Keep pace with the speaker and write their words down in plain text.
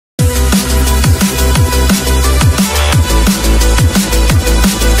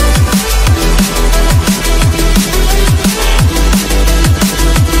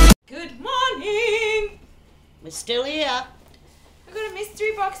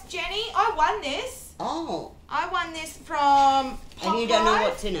Jenny. I won this. Oh. I won this from Pop And you don't know Hive.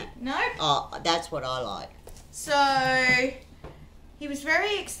 what's in it? No. Oh, that's what I like. So, he was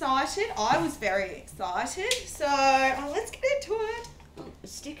very excited. I was very excited. So, let's get into it. Oh, a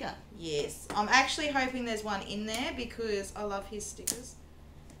sticker. Yes. I'm actually hoping there's one in there because I love his stickers.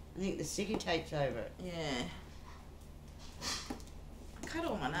 I think the sticky tape's over it. Yeah. I cut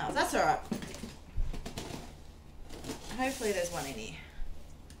all my nails. That's alright. Hopefully there's one in here.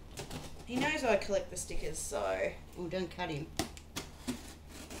 He knows I collect the stickers, so... Oh, don't cut him.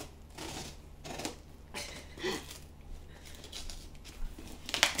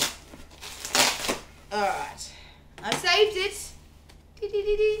 Alright. I've saved it.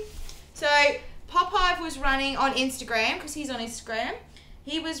 So, Pop Hive was running on Instagram, because he's on Instagram.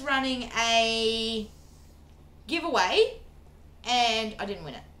 He was running a giveaway, and I didn't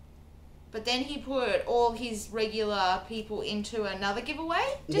win it. But then he put all his regular people into another giveaway,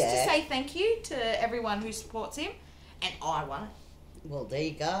 just to say thank you to everyone who supports him, and I won it. Well, there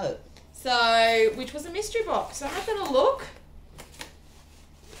you go. So, which was a mystery box. So I'm not going to look.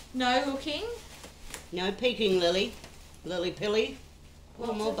 No looking. No peeking, Lily. Lily Pilly.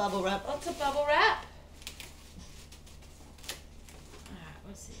 One more bubble wrap. Lots of bubble wrap. Alright,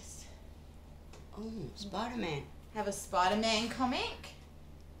 what's this? Oh, Spider-Man. Have a Spider-Man comic.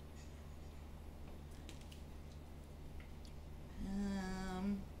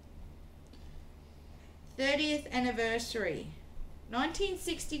 30th anniversary.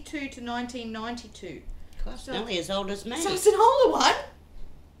 1962 to 1992. Gosh, nearly as old as me. So it's an older one.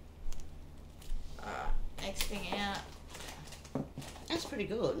 Alright, next thing out. That's pretty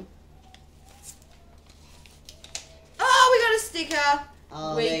good. Oh, we got a sticker.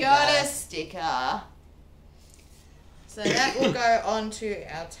 Oh, we got a sticker. So that will go onto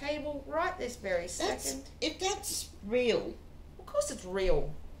our table right this very second. If that's real. Of course it's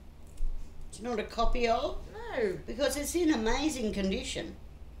real. It's not a copy of? No. Because it's in amazing condition.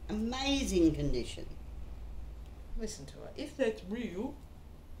 Amazing condition. Listen to it. If that's real.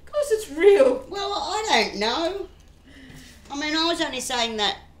 Of course it's real. Well, I don't know. I mean, I was only saying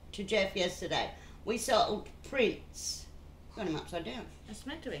that to Jeff yesterday. We sold prints. Got him upside down. It's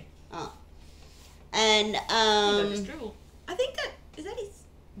meant to be. Oh. And, I think that, is that his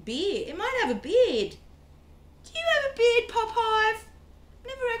beard? It might have a beard. Do you have a beard, Pop Hive? I've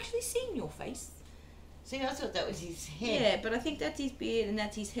never actually seen your face. See, I thought that was his hair. Yeah, but I think that's his beard and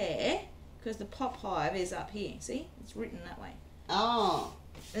that's his hair. Because the Pop Hive is up here. See? It's written that way. Oh.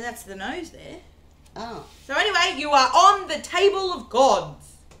 And that's the nose there. Oh. So anyway, you are on the table of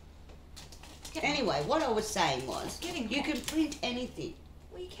gods. Anyway, what I was saying was, You can print anything.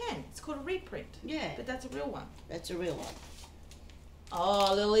 Well, you can. It's called a reprint. Yeah. But that's a real one. That's a real one.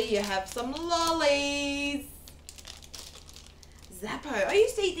 Oh, Lily, you have some lollies. Zappo. I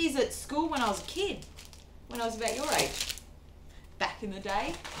used to eat these at school when I was a kid. When I was about your age. Back in the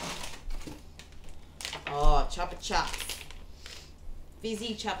day. Oh, Chuppa Chups.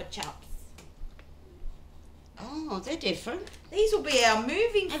 Fizzy Chuppa Chups. Oh, they're different. These will be our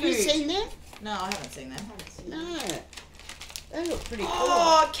moving food. Have you seen them? No, I haven't seen them. No. They look pretty cool.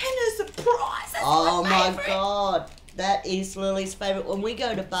 Oh, Kinder Surprise. That's my God. That is Lily's favourite. When we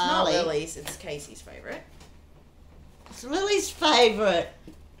go to Bali. It's not Lily's, it's Casey's favourite. It's Lily's favourite.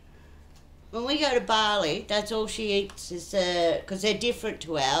 When we go to Bali, that's all she eats is, because they're different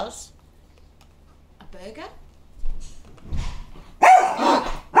to ours. A burger?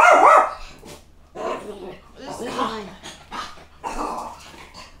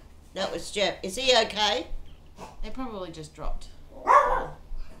 That was Jeff. Is he okay? They probably just dropped.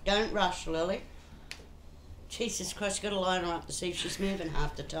 Don't rush, Lily. Jesus Christ, got to line her up to see if she's moving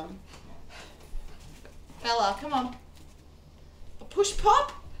half the time. Bella, come on. A push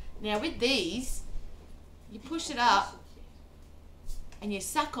pop? Now with these, you push it up and you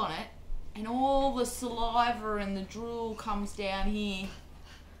suck on it and all the saliva and the drool comes down here.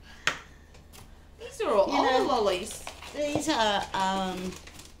 These are all old lollies. These are,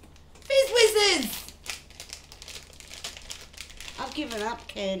 Fizz Whizzes! I've given up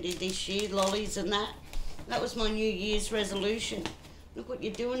candy this year, lollies and that. That was my New Year's resolution. Look what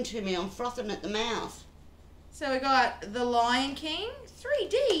you're doing to me. I'm frothing at the mouth. So we got The Lion King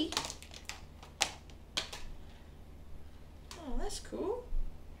 3D. Oh, that's cool.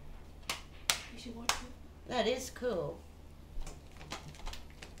 You should watch it. That is cool.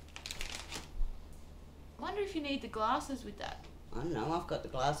 I wonder if you need the glasses with that. I don't know. I've got the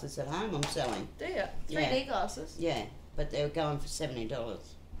glasses at home I'm selling. Do you? 3D glasses? Yeah, but they were going for $70.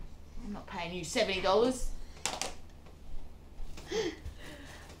 I'm not paying you $70.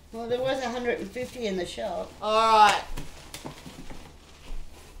 Well, there was $150 in the shop. Alright.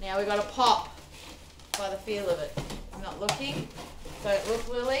 Now we've got to pop by the feel of it. I'm not looking. Don't look,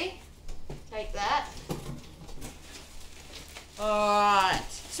 Lily. Take that. Alright.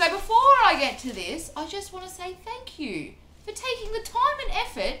 So before I get to this, I just want to say thank you for taking the time and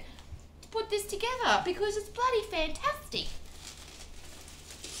effort to put this together because it's bloody fantastic.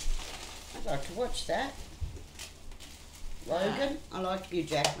 I'd like to watch that. Logan, I like you,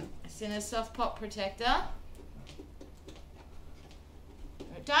 Jacqueline. It's in a soft pop protector.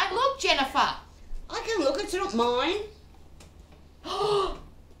 Don't look, Jennifer. I can look, it's not mine.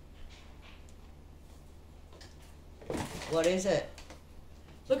 What is it?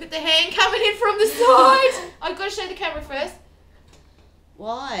 Look at the hand coming in from the side. I've got to show the camera first.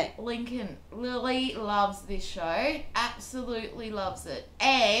 Why? Lincoln, Lily loves this show. Absolutely loves it.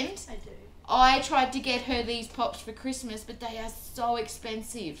 And I do. I tried to get her these pops for Christmas, but they are so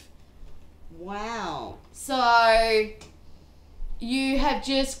expensive. Wow. So you have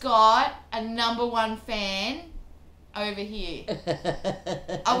just got a #1 fan over here.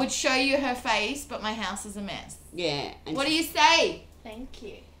 I would show you her face, but my house is a mess. Yeah. And What do you say? Thank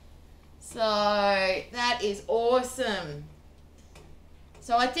you. So that is awesome.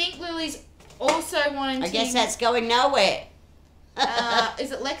 So I think Lily's also wanting I to... guess that's going nowhere.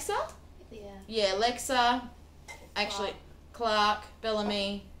 is it Lexa? Yeah. Yeah, Lexa, actually Clark,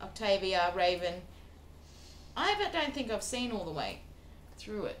 Bellamy, Octavia, Raven. I don't think I've seen all the way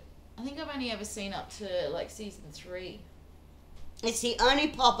through it. I think I've only ever seen up to like season 3. It's the only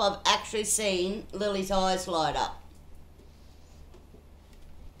pop I've actually seen Lily's eyes light up.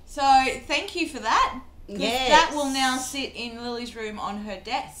 So thank you for that. 'Cause Yes. that will now sit in Lily's room on her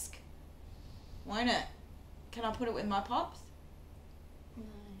desk. Won't it? Can I put it with my pops?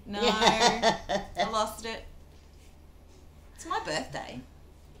 No. No. I lost it. It's my birthday.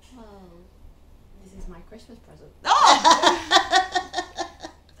 Oh. This is my Christmas present. Oh!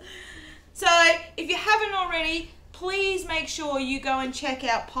 So, if you haven't already, please make sure you go and check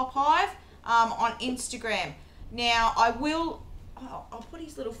out Pop Hive on Instagram. Now, I'll put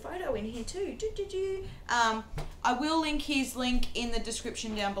his little photo in here too. I will link his link in the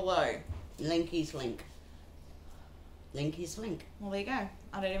description down below. Linky's link. Linky's link. Well, there you go.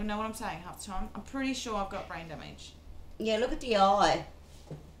 I don't even know what I'm saying half the time. I'm pretty sure I've got brain damage. Yeah, look at the eye.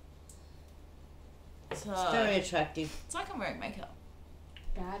 So, It's very attractive. it's like I'm wearing makeup.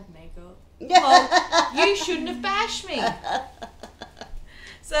 Bad makeup. Well, you shouldn't have bashed me.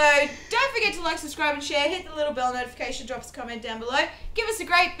 So don't forget to like, subscribe and share. Hit the little bell notification. Drop us a comment down below. Give us a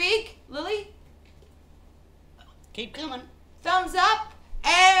great big, Lily, Keep coming. thumbs up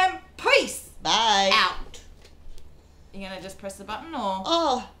and peace Bye. out. You gonna just press the button or?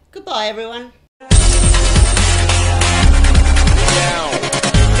 Oh, goodbye everyone.